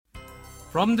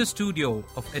From the studio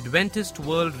of Adventist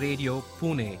World Radio,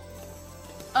 Pune,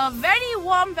 a very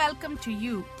warm welcome to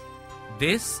you.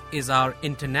 this is our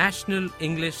International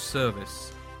English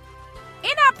Service.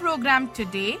 In our program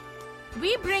today,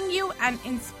 we bring you an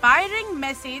inspiring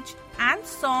message and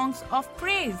songs of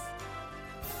praise.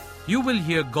 You will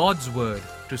hear God's Word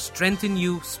to strengthen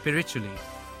you spiritually.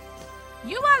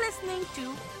 You are listening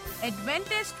to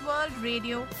Adventist World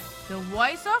Radio, the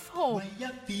voice of hope.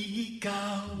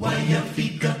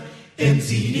 Wayafika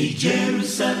emzini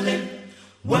Jerusalem,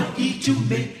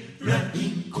 waitumera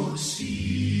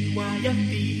inkosi.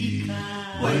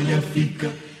 Wayafika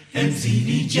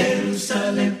emzini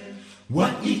Jerusalem,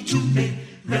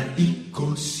 waitumera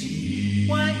inkosi.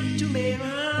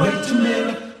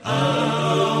 Waitumera,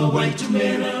 ah,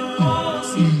 waitumera,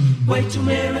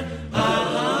 waitumera,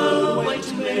 ah,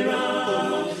 waitumera,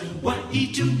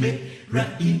 waitumera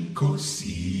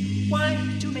inkosi.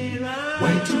 Waitumera,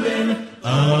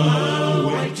 ah,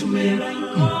 waitumera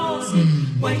inkosi.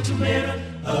 Waitumera,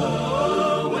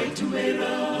 ah, waitumera,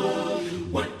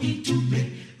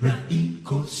 waitumera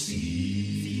inkosi.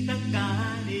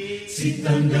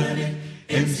 Sitangane,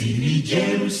 emzini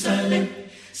Jerusalem,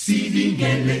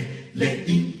 sibingele le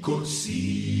inkosi.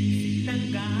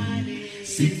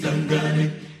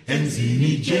 Sitangane,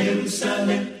 emzini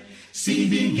Jerusalem,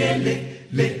 sibingele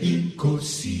le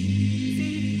inkosi.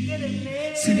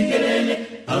 Sibingelele,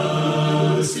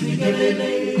 ah,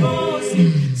 sibingelele,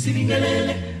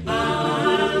 sibingelele,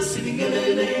 ah,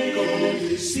 sibingelele,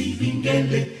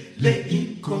 sibingele le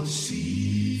inkosi.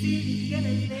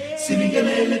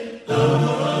 Sibingelele,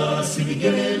 ah,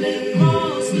 sibingelele,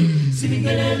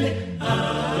 sibingelele,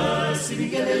 ah,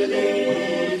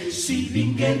 sibingelele,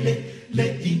 sibingele le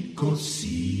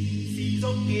inkosi.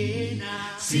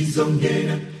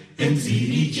 Sizongena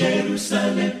emzini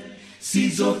Jerusalem,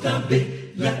 sizotabe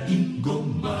la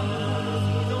ingoma.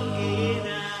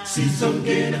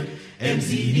 Sizongena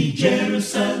emzini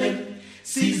Jerusalem,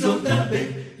 sizotabe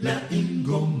la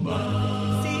ingoma.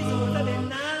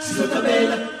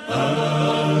 Sizotabela,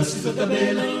 ah,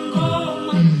 sizotabela,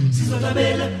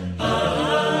 sizotabela,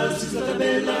 ah,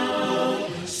 sizotabela,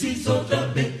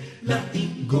 sizotabe la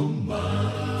ingoma.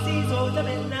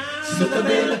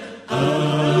 Sizotabela,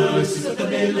 ah,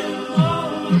 sizotabela,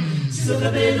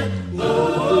 sizotabela,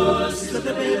 oh,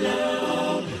 sizotabela,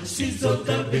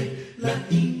 sizotabe la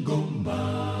ingoma.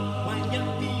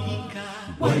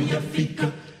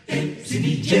 Wayafika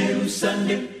emzini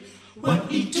Jerusalem,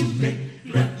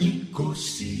 waitumera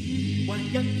inkosi.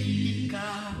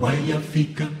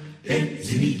 Wayafika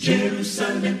emzini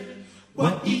Jerusalem,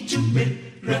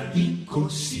 waitumera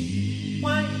inkosi.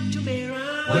 Waitumera,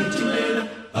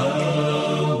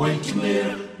 ah,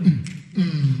 waitumera,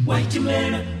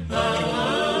 waitumera,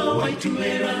 ah,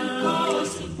 waitumera,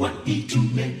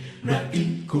 waitumera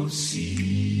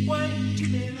inkosi.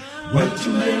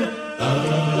 Waitumera,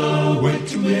 ah,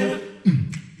 waitumera,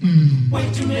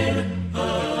 waitumera,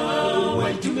 ah,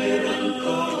 waitumera,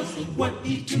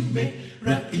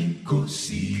 waitumera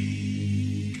inkosi.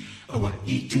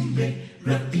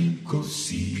 Waitumera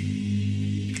inkosi.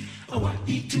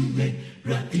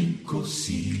 Waitumera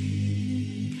inkosi.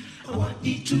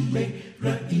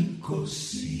 Waitumera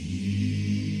inkosi.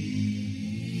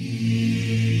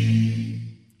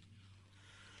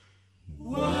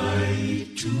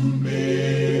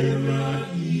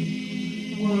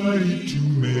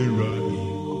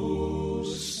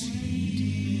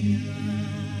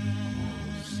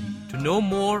 To know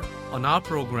more on our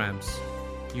programs,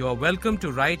 you are welcome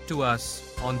to write to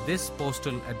us on this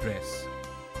postal address: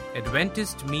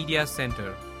 Adventist Media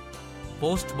Center,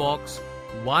 Post Box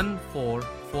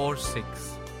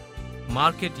 1446,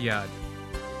 Market Yard,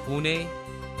 Pune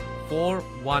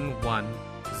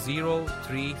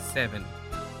 411037,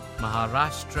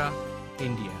 Maharashtra,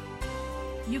 India.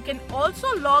 You can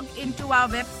also log into our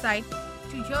website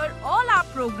to hear all our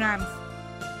programs,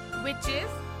 which is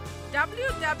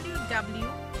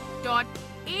www.awr.org.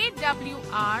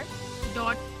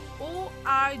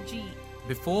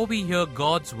 Before we hear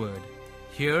God's Word,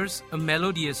 here's a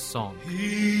melodious song.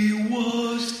 He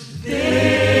was there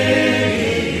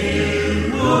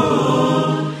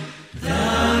all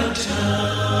that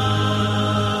time.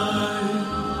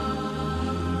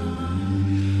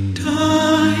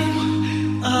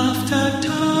 Time after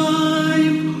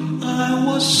time, I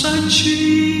was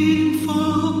searching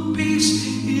for peace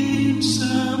in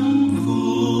some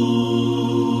void.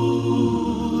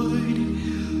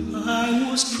 I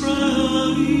was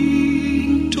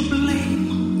trying to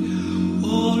blame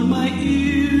all my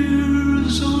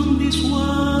ears on this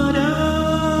what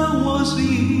I was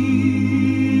in.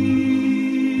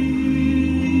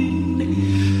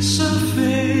 Surface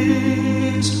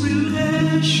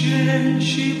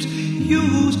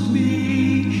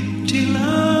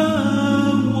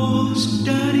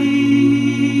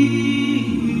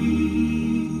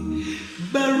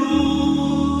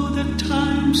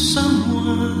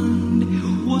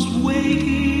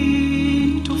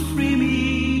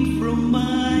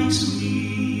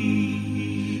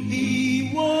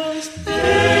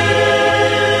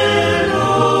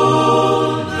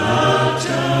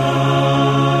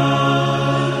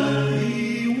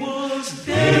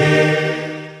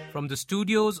the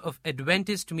studios of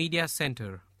Adventist Media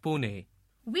Center, Pune.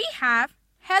 We have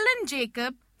Helen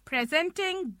Jacob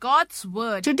presenting God's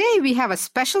Word. Today we have a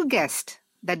special guest,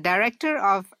 the director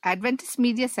of Adventist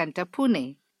Media Center,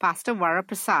 Pune, Pastor Vara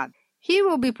Prasad. He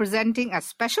will be presenting a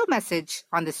special message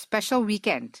on this special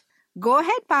weekend. Go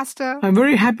ahead, Pastor. I'm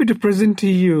very happy to present to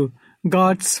you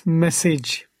God's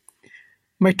message.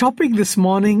 My topic this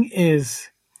morning is,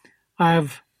 I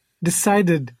have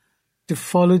decided to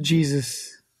follow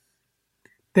Jesus.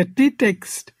 The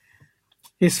text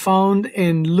is found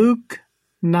in Luke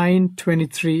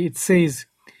 9:23. It says,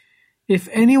 "If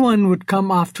anyone would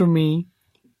come after me,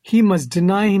 he must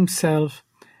deny himself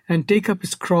and take up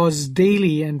his cross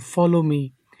daily and follow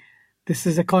me." This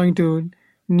is according to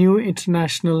New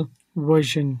International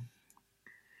Version.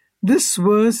 This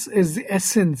verse is the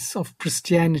essence of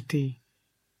Christianity.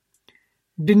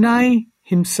 Deny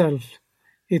himself.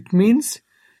 It means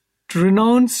to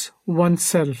renounce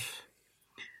oneself.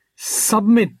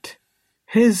 Submit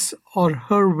his or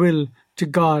her will to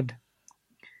God.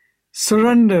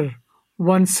 Surrender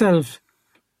oneself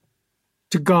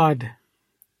to God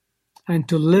and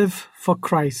to live for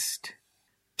Christ.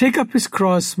 Take up his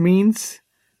cross means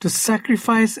to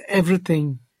sacrifice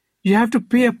everything. You have to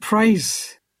pay a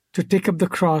price to take up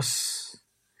the cross.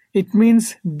 It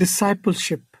means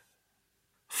discipleship.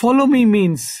 Follow me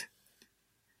means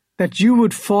that you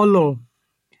would follow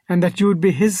and that you would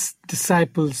be his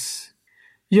disciples.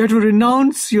 You have to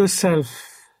renounce yourself,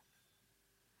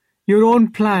 your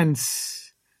own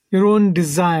plans, your own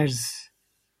desires.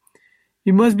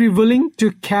 You must be willing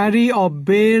to carry or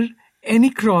bear any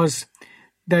cross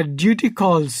that duty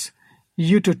calls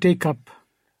you to take up.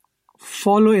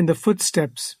 Follow in the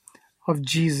footsteps of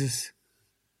Jesus.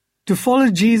 To follow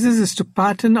Jesus is to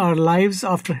pattern our lives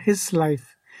after his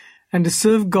life and to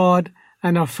serve God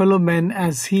and our fellow men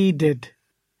as he did.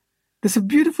 There's a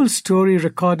beautiful story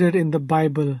recorded in the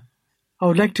Bible. I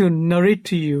would like to narrate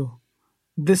to you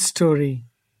this story.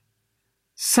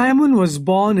 Simon was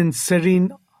born in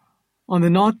Cyrene on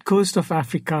the north coast of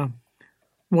Africa,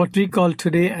 what we call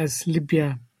today as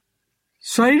Libya.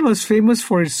 Cyrene was famous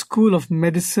for its school of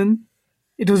medicine.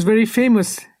 It was very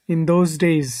famous in those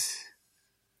days.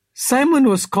 Simon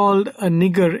was called a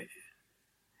nigger.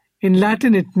 In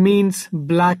Latin it means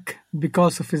black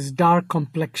because of his dark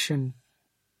complexion.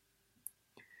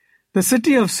 The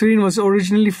city of Cyrene was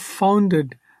originally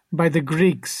founded by the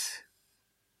Greeks.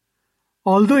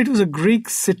 Although it was a Greek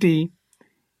city,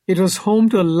 it was home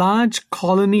to a large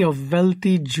colony of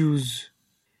wealthy Jews.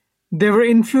 They were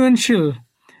influential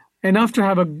enough to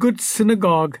have a good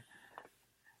synagogue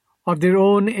of their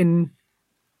own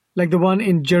like the one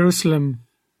in Jerusalem.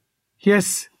 He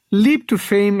has leaped to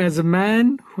fame as a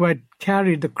man who had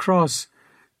carried the cross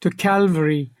to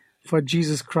Calvary for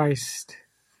Jesus Christ.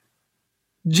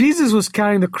 Jesus was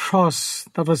carrying the cross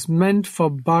that was meant for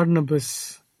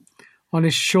Barnabas on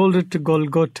his shoulder to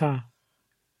Golgotha.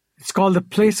 It's called the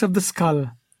place of the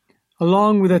skull,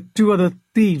 along with the two other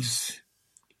thieves,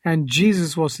 and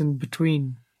Jesus was in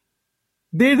between.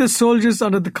 There the soldiers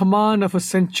under the command of a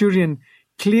centurion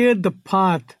cleared the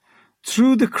path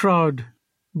through the crowd.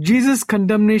 Jesus'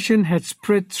 condemnation had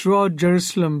spread throughout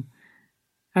Jerusalem,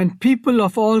 and people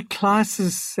of all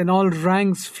classes and all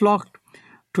ranks flocked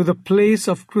to the place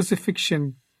of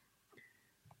crucifixion.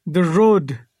 The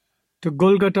road to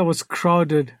Golgotha was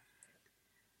crowded.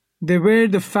 There were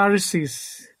the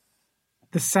Pharisees,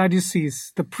 the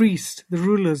Sadducees, the priests, the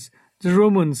rulers, the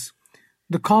Romans,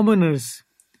 the commoners,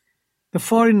 the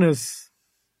foreigners.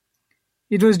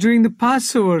 It was during the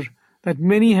Passover that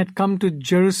many had come to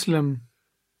Jerusalem,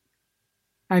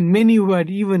 and many who had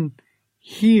even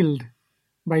healed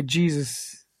by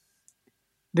Jesus.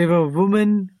 They were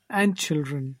women and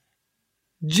children.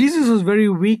 Jesus was very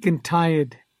weak and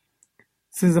tired.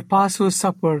 Since the Passover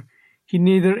supper, he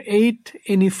neither ate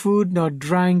any food nor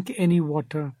drank any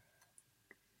water.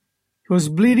 He was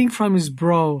bleeding from his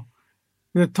brow,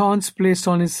 with the thorns placed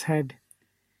on his head.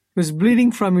 He was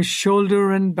bleeding from his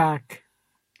shoulder and back.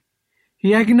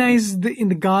 He agonized in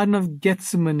the Garden of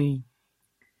Gethsemane.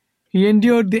 He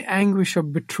endured the anguish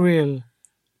of betrayal.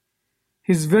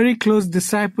 His very close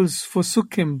disciples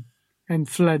forsook him and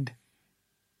fled.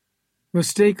 He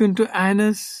was taken to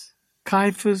Annas,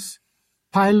 Caiaphas,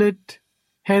 Pilate,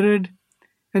 Herod,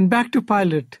 and back to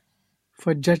Pilate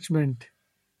for judgment.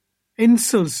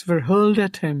 Insults were hurled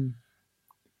at him.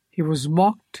 He was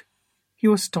mocked. He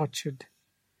was tortured.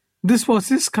 This was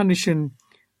his condition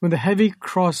when the heavy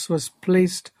cross was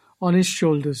placed on his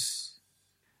shoulders.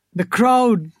 The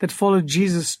crowd that followed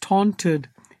Jesus taunted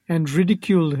and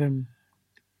ridiculed him.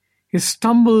 He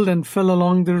stumbled and fell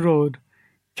along the road,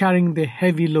 carrying the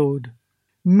heavy load.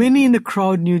 Many in the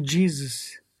crowd knew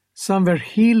Jesus. Some were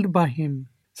healed by him.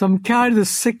 Some carried the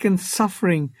sick and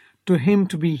suffering to him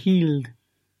to be healed.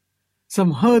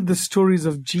 Some heard the stories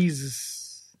of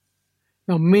Jesus.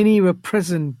 Now many were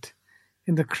present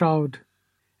in the crowd.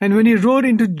 And when he rode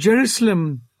into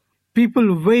Jerusalem,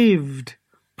 people waved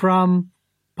palm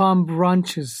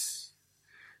branches,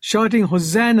 shouting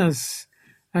hosannas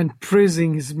and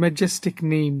praising his majestic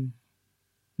name.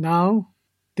 Now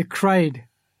they cried,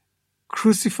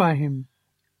 "Crucify him,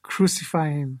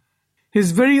 crucify him."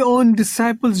 His very own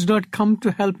disciples did not come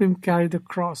to help him carry the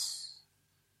cross.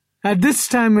 At this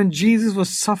time when Jesus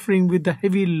was suffering with the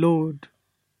heavy load,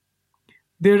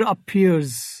 there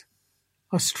appears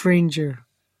a stranger,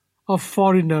 a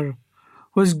foreigner,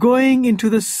 who was going into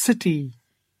the city,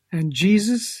 and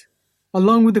Jesus,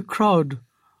 along with the crowd,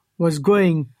 was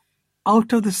going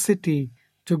out of the city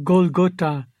to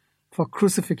Golgotha for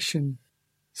crucifixion.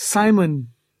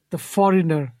 Simon, the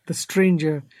foreigner, the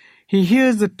stranger, he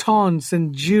hears the taunts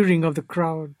and jeering of the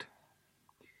crowd.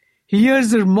 He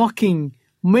hears their mocking,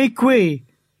 "Make way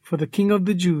for the King of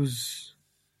the Jews."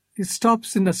 He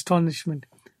stops in astonishment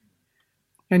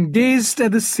and gazed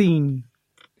at the scene.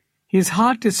 His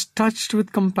heart is touched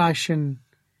with compassion,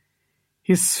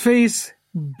 his face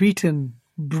beaten,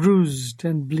 bruised,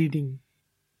 and bleeding.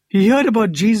 He heard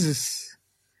about Jesus.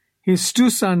 His 2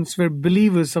 sons were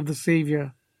believers of the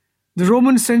Savior. The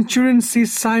Roman centurion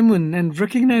sees Simon and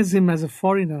recognizes him as a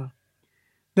foreigner.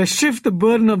 They shift the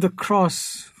burden of the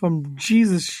cross from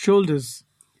Jesus' shoulders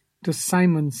to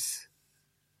Simon's.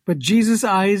 But Jesus'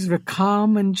 eyes were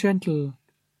calm and gentle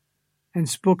and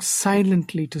spoke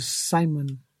silently to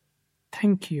Simon,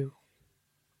 "Thank you."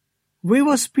 Where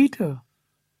was Peter?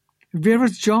 Where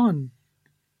was John?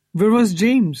 Where was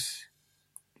James?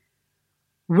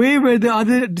 Where were the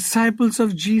other disciples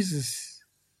of Jesus?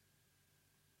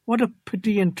 What a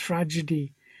pity and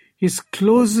tragedy. His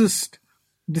closest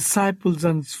disciples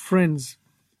and friends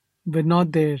were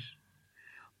not there.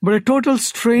 But a total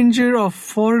stranger or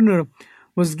foreigner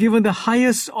was given the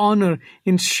highest honor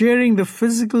in sharing the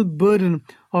physical burden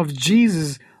of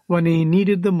Jesus when he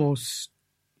needed the most.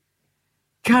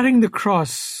 Carrying the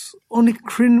cross, only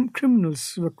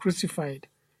criminals were crucified.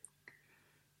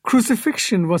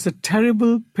 Crucifixion was a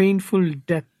terrible, painful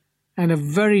death, and a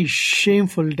very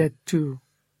shameful death too.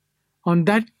 On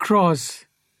that cross,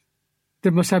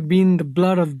 there must have been the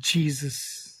blood of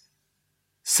Jesus.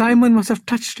 Simon must have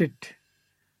touched it,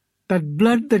 that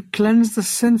blood that cleansed the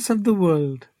sins of the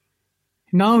world.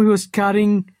 Now he was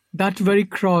carrying that very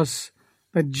cross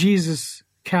that Jesus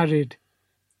carried.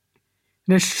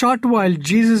 In a short while,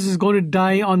 Jesus is going to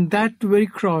die on that very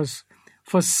cross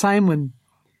for Simon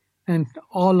and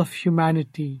all of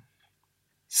humanity.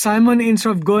 Simon,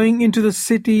 instead of going into the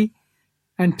city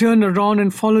and turned around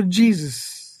and followed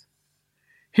Jesus,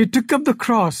 he took up the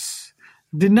cross,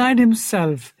 denied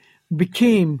himself,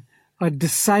 became a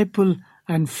disciple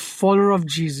and follower of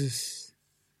Jesus.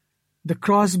 The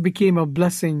cross became a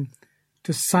blessing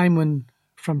to Simon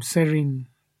from Cyrene.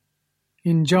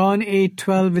 In John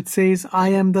 8:12 it says, "I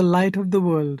am the light of the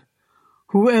world.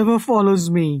 Whoever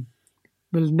follows me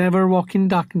will never walk in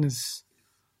darkness,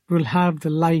 will have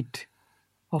the light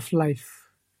of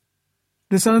life."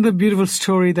 There's another beautiful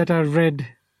story that I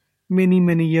read many,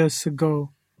 many years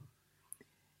ago.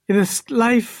 It is the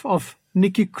life of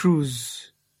Nicky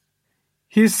Cruz.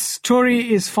 His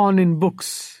story is found in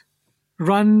books,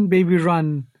 Run, Baby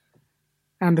Run,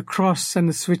 and The Cross and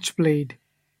the Switchblade.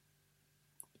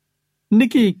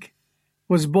 Nicky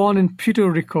was born in Puerto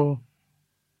Rico.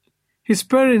 His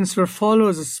parents were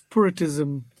followers of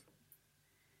Spiritism.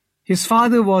 His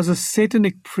father was a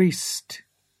satanic priest.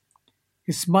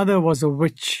 His mother was a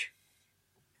witch.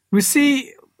 We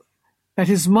see that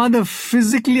his mother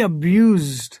physically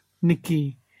abused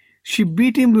Nicky. She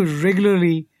beat him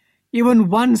regularly. Even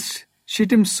once she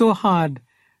hit him so hard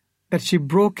that she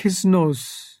broke his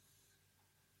nose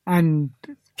and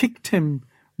kicked him,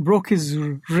 broke his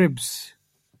ribs.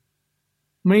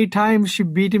 Many times she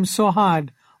beat him so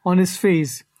hard on his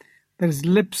face that his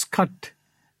lips cut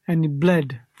and he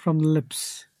bled from the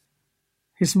lips.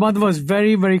 His mother was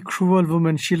very, very cruel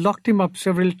woman. She locked him up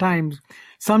several times,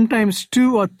 sometimes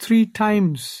 2 or 3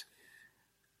 times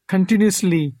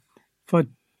continuously for a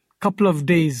couple of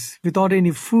days without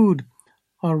any food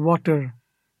or water,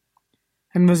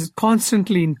 and was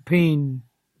constantly in pain.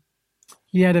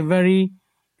 He had a very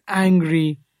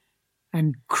angry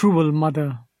and cruel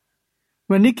mother.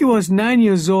 When Nicky was 9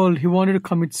 years old, he wanted to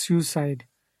commit suicide.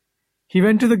 He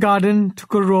went to the garden,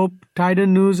 took a rope, tied a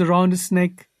noose around his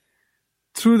neck,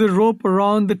 threw the rope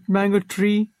around the mango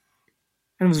tree,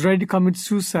 and was ready to commit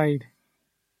suicide.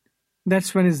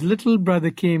 That's when his little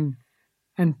brother came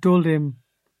and told him,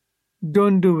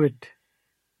 "Don't do it.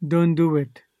 Don't do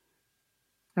it."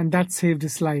 And that saved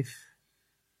his life.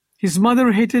 His mother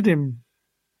hated him,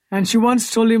 and she once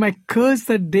told him, "I curse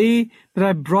the day that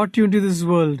I brought you into this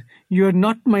world. You are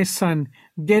not my son.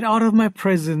 Get out of my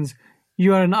presence.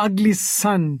 You are an ugly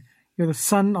son. You're the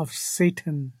son of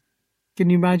Satan." Can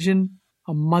you imagine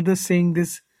a mother saying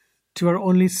this to her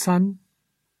only son?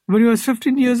 When he was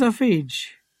 15 years of age,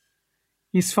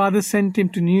 his father sent him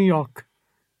to New York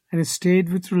and he stayed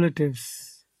with relatives.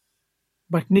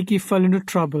 But Nicky fell into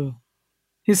trouble.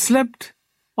 He slept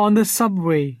on the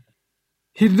subway.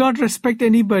 He did not respect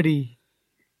anybody.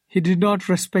 He did not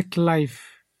respect life.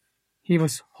 He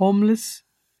was homeless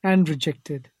and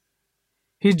rejected.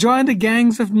 He joined the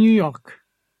gangs of New York,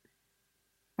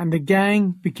 and the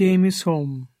gang became his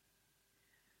home.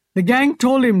 The gang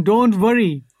told him, "Don't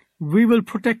worry, we will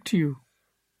protect you.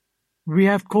 We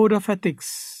have code of ethics."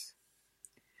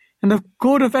 And the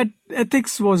code of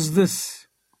ethics was this: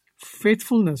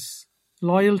 faithfulness,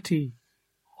 loyalty,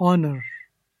 honor.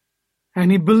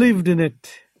 And he believed in it.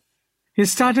 He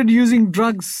started using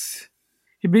drugs.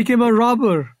 He became a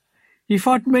robber. He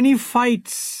fought many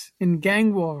fights in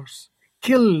gang wars,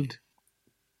 killed.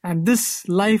 And this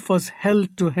life was hell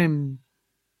to him.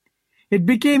 It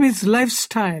became his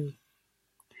lifestyle.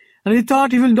 And he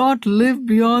thought he will not live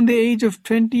beyond the age of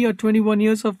 20 or 21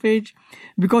 years of age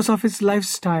because of his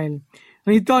lifestyle.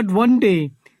 And he thought one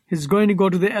day he's going to go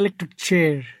to the electric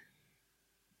chair.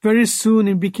 Very soon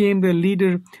he became the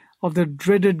leader of the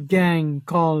dreaded gang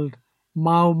called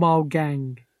Mau Mau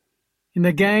Gang. In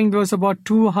the gang there was about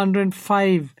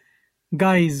 205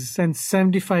 guys and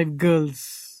 75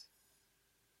 girls.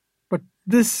 But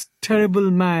this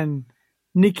terrible man,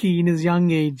 Nicky, in his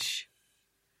young age,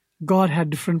 God had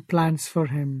different plans for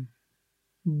him.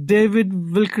 David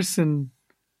Wilkerson,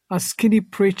 a skinny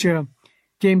preacher,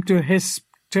 came to his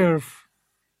turf,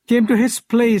 came to his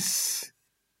place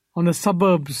on the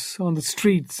suburbs, on the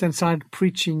streets, and started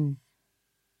preaching.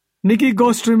 Nicky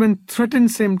goes to him and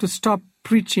threatens him to stop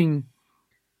preaching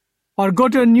or go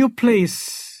to a new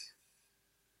place.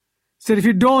 Said, "If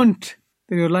you don't,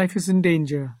 then your life is in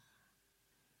danger."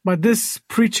 But this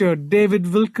preacher,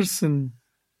 David Wilkerson,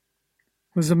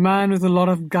 was a man with a lot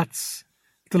of guts,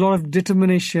 with a lot of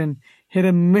determination. He had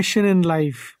a mission in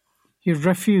life. He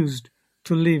refused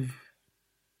to live.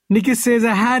 Nicky says,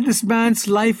 "I had this man's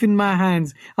life in my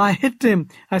hands. I hit him.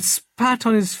 I spat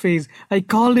on his face. I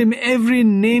called him every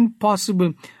name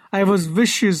possible. I was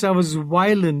vicious. I was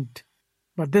violent."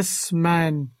 But this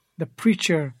man, the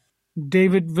preacher,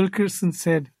 David Wilkerson,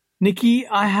 said, "Nicky,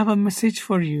 I have a message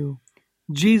for you.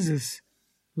 Jesus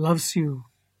loves you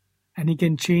and he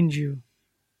can change you."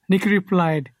 Nicky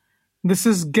replied, "This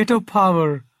is ghetto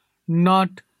power,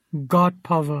 not God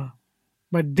power."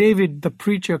 But David, the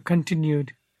preacher,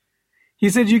 continued. He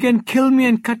said, "You can kill me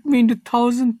and cut me into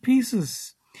 1,000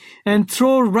 pieces and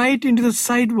throw right into the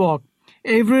sidewalk.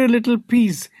 Every little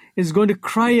piece is going to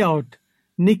cry out,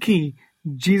 'Nicky,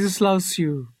 Jesus loves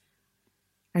you.'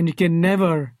 And you can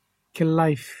never kill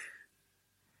life."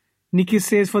 Nicky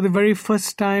says, "For the very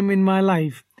first time in my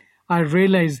life, I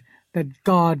realized that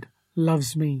God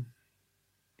loves me.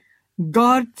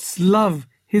 God's love,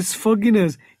 His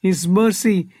forgiveness, His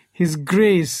mercy, His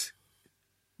grace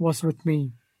was with me."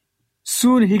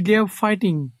 Soon he gave up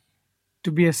fighting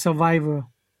to be a survivor.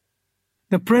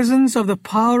 The presence of the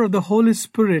power of the Holy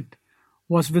Spirit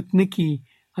was with Nicky,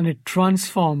 and it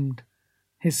transformed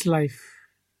his life.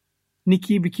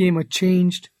 Nicky became a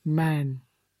changed man.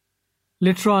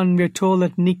 Later on, we are told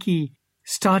that Nicky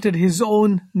started his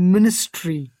own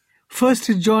ministry. First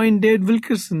he joined David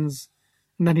Wilkerson's,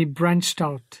 and then he branched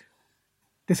out.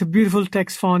 There's a beautiful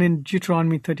text found in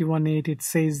Deuteronomy 31:8. It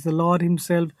says, "The Lord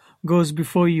Himself goes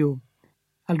before you."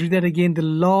 I'll read that again. "The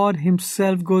Lord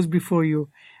Himself goes before you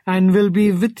and will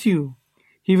be with you.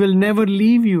 He will never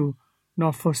leave you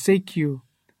nor forsake you.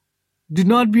 Do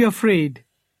not be afraid.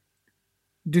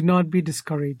 Do not be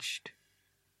discouraged."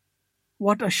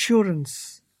 What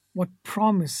assurance, what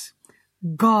promise.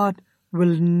 God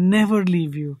will never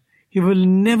leave you. He will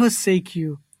never forsake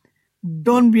you.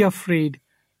 Don't be afraid.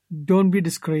 Don't be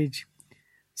discouraged.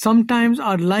 Sometimes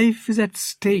our life is at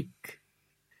stake.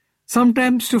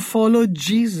 Sometimes to follow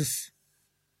Jesus,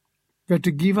 we have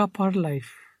to give up our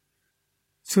life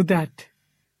so that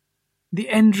the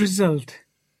end result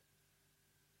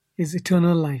is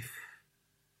eternal life.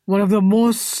 One of the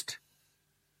most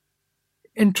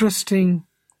interesting,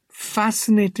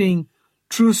 fascinating,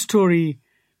 true story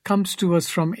comes to us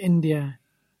from India.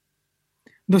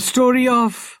 The story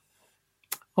of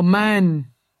a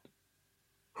man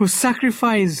who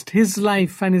sacrificed his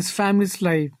life and his family's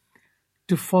life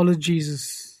to follow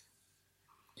Jesus.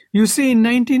 You see, in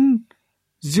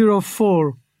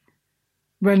 1904,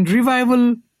 when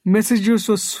revival messages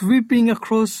were sweeping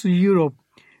across Europe,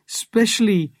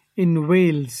 especially in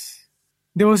Wales,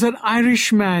 there was an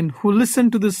Irishman who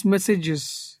listened to these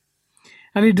messages,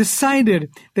 and he decided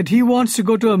that he wants to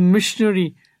go to a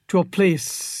missionary to a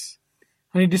place.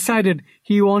 And he decided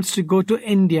he wants to go to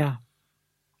India.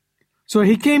 So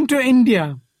he came to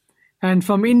India, and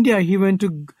from India he went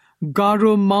to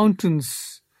Garo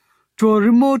Mountains, to a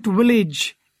remote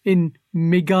village in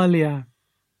Meghalaya.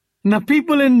 Now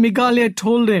people in Meghalaya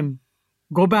told him,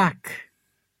 "Go back.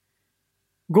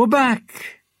 Go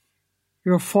back.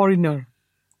 You're a foreigner.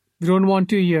 We don't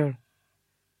want you here."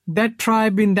 That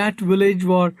tribe in that village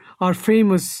are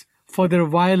famous for their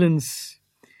violence.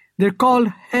 They're called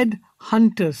head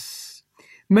hunters.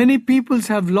 Many peoples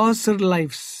have lost their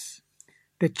lives.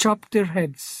 They chopped their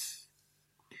heads.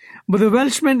 But the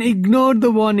Welshmen ignored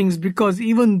the warnings, because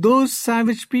even those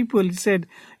savage people, he said,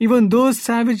 even those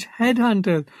savage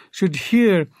headhunters should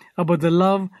hear about the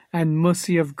love and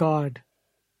mercy of God.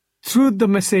 Through the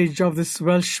message of this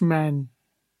Welshman,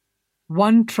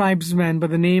 one tribesman by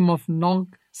the name of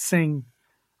Nog Singh,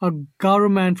 a Garo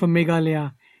man from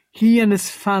Meghalaya, he and his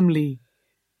family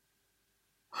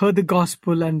heard the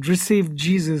gospel and received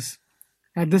Jesus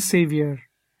as the Savior,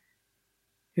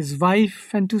 his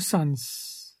wife and 2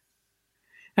 sons.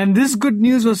 And this good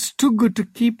news was too good to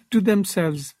keep to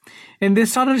themselves, and they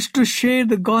started to share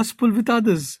the gospel with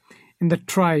others in the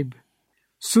tribe.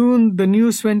 Soon the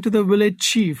news went to the village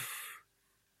chief.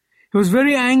 He was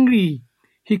very angry.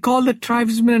 He called the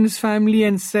tribesman and his family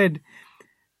and said,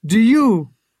 "Do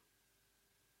you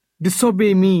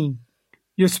disobey me?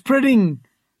 You're spreading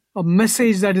a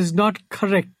message that is not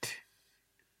correct."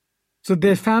 So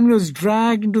their family was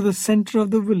dragged into the center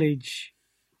of the village,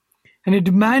 and he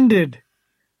demanded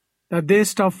that they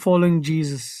stop following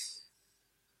Jesus.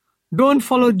 Don't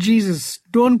follow Jesus.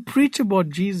 Don't preach about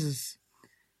Jesus.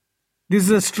 This is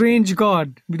a strange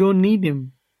God. We don't need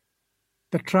him.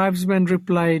 The tribesman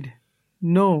replied,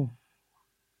 "No,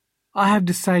 I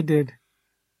have decided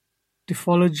to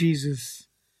follow Jesus.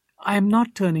 I am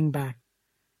not turning back."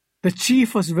 The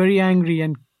chief was very angry,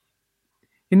 and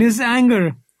in his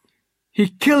anger,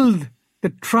 he killed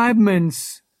the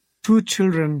tribesman's 2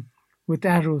 children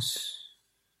with arrows.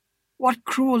 What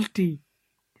cruelty!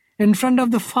 In front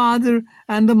of the father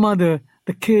and the mother,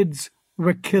 the kids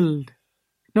were killed.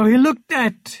 Now he looked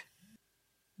at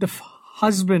the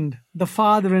husband, the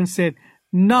father, and said,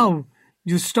 "Now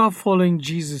you stop following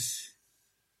Jesus."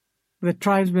 The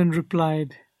tribesman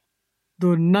replied,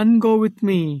 "Though none go with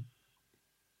me,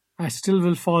 I still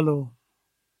will follow.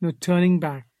 No turning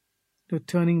back, no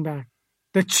turning back."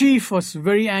 The chief was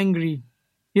very angry.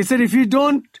 He said, "If you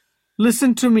don't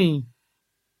listen to me,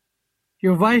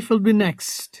 your wife will be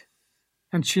next,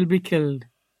 and she'll be killed."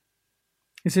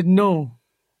 He said, "No,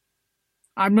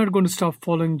 I'm not going to stop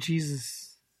following Jesus."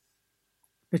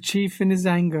 The chief, in his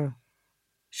anger,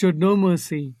 showed no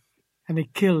mercy, and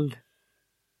he killed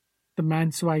the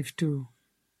man's wife too.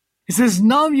 He says,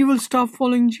 "Now you will stop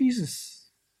following Jesus."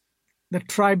 The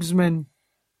tribesman,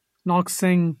 Nog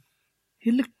Singh,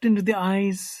 he looked into the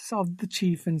eyes of the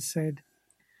chief and said,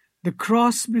 "The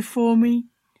cross before me,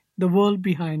 the world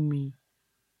behind me.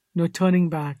 No turning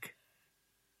back,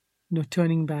 no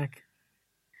turning back."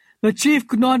 The chief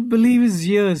could not believe his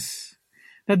ears,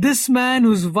 that this man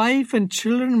whose wife and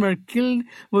children were killed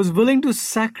was willing to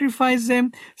sacrifice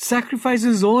them, sacrifice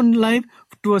his own life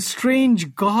to a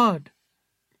strange God.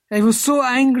 And he was so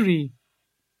angry,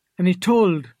 and he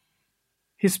told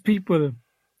his people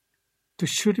to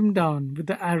shoot him down with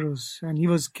the arrows, and he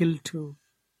was killed too.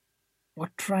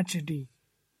 What tragedy!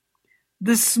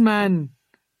 This man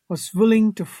was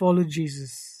willing to follow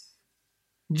Jesus.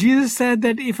 Jesus said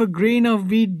that if a grain of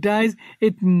wheat dies,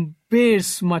 it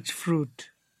bears much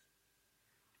fruit.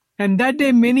 And that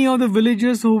day, many of the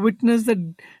villagers who witnessed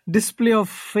the display of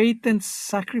faith and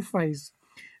sacrifice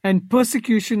and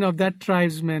persecution of that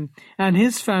tribesman and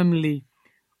his family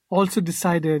also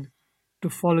decided to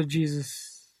follow Jesus.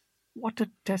 What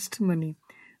a testimony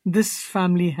this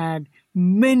family had.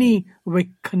 Many were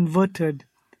converted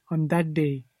on that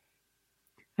day.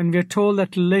 And we are told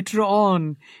that later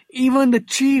on, even the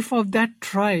chief of that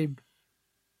tribe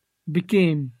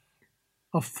became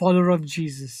a follower of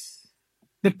Jesus.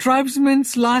 The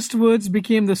tribesman's last words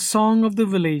became the song of the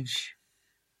village.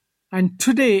 And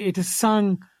today it is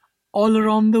sung all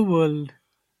around the world.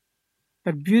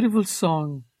 That beautiful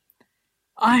song,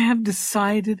 "I have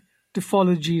decided to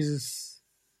follow Jesus."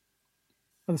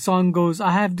 The song goes,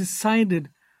 "I have decided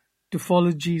to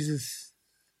follow Jesus.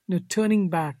 No turning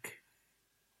back.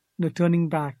 No turning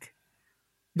back.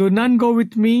 Though none go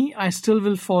with me, I still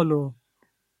will follow.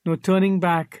 No turning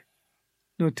back.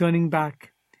 No turning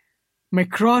back. My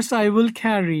cross I will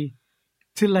carry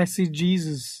till I see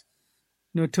Jesus.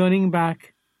 No turning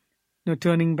back. No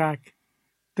turning back.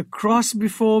 The cross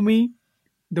before me,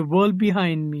 the world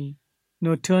behind me.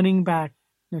 No turning back.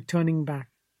 No turning back.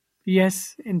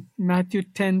 Yes, in Matthew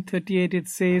 10:38 it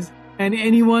says, "And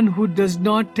anyone who does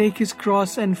not take his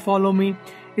cross and follow me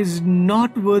is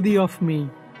not worthy of me.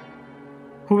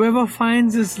 Whoever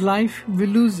finds his life will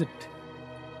lose it,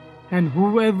 and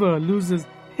whoever loses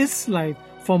his life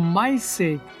for my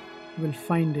sake will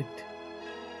find it."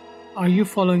 Are you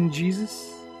following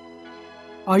Jesus?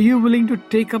 Are you willing to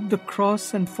take up the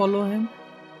cross and follow him?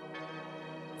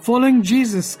 Following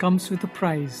Jesus comes with a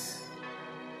price.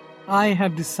 I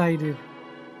have decided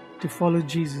to follow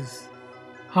Jesus.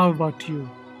 How about you?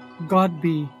 God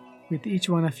be with each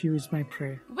one of you is my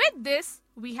prayer. With this,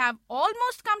 we have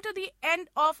almost come to the end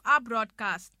of our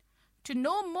broadcast. To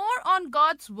know more on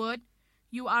God's Word,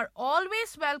 you are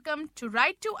always welcome to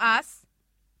write to us.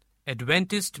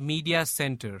 Adventist Media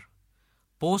Center,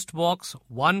 Post Box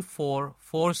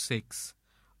 1446,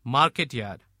 Market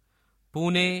Yard,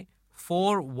 Pune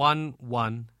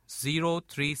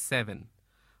 411037,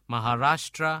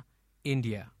 Maharashtra,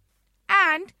 India.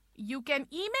 And you can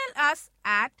email us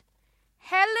at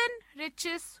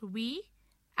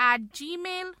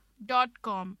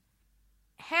helenrichesv@gmail.com.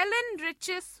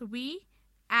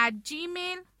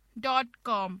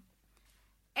 helenrichesv@gmail.com.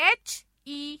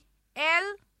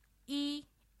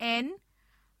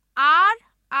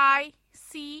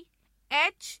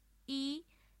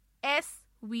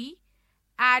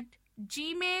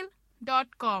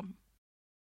 HELENRICHESV@gmail.com.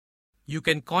 You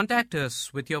can contact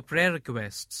us with your prayer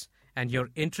requests and your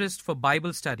interest for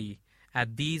Bible study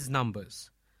at these numbers.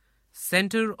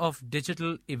 Center of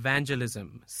Digital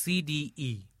Evangelism,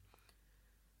 CDE,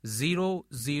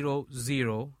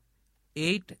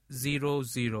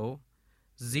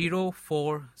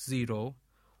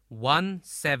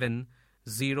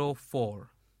 000-800-040-1704.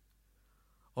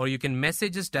 Or you can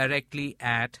message us directly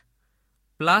at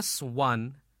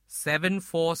 +1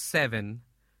 747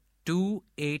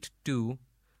 282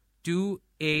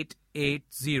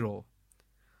 2880.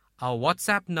 Our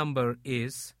WhatsApp number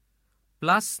is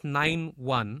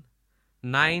 +91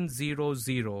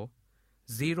 900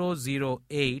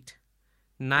 008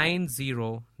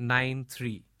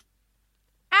 9093.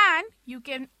 And you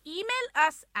can email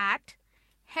us at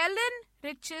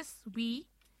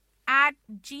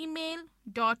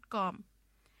helenrichesv@gmail.com.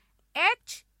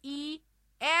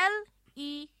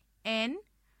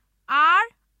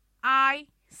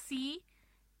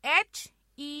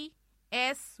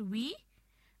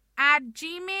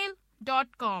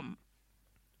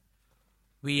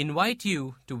 We invite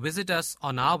you to visit us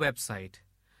on our website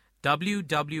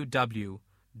www.awr.org.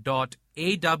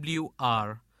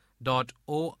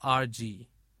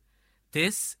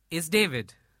 This is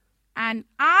David. And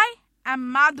I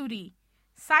am Madhuri,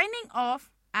 signing off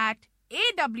at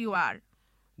AWR.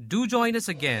 Do join us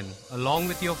again along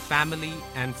with your family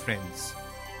and friends.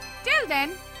 Till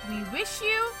then, we wish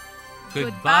you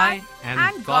Goodbye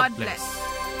and God bless.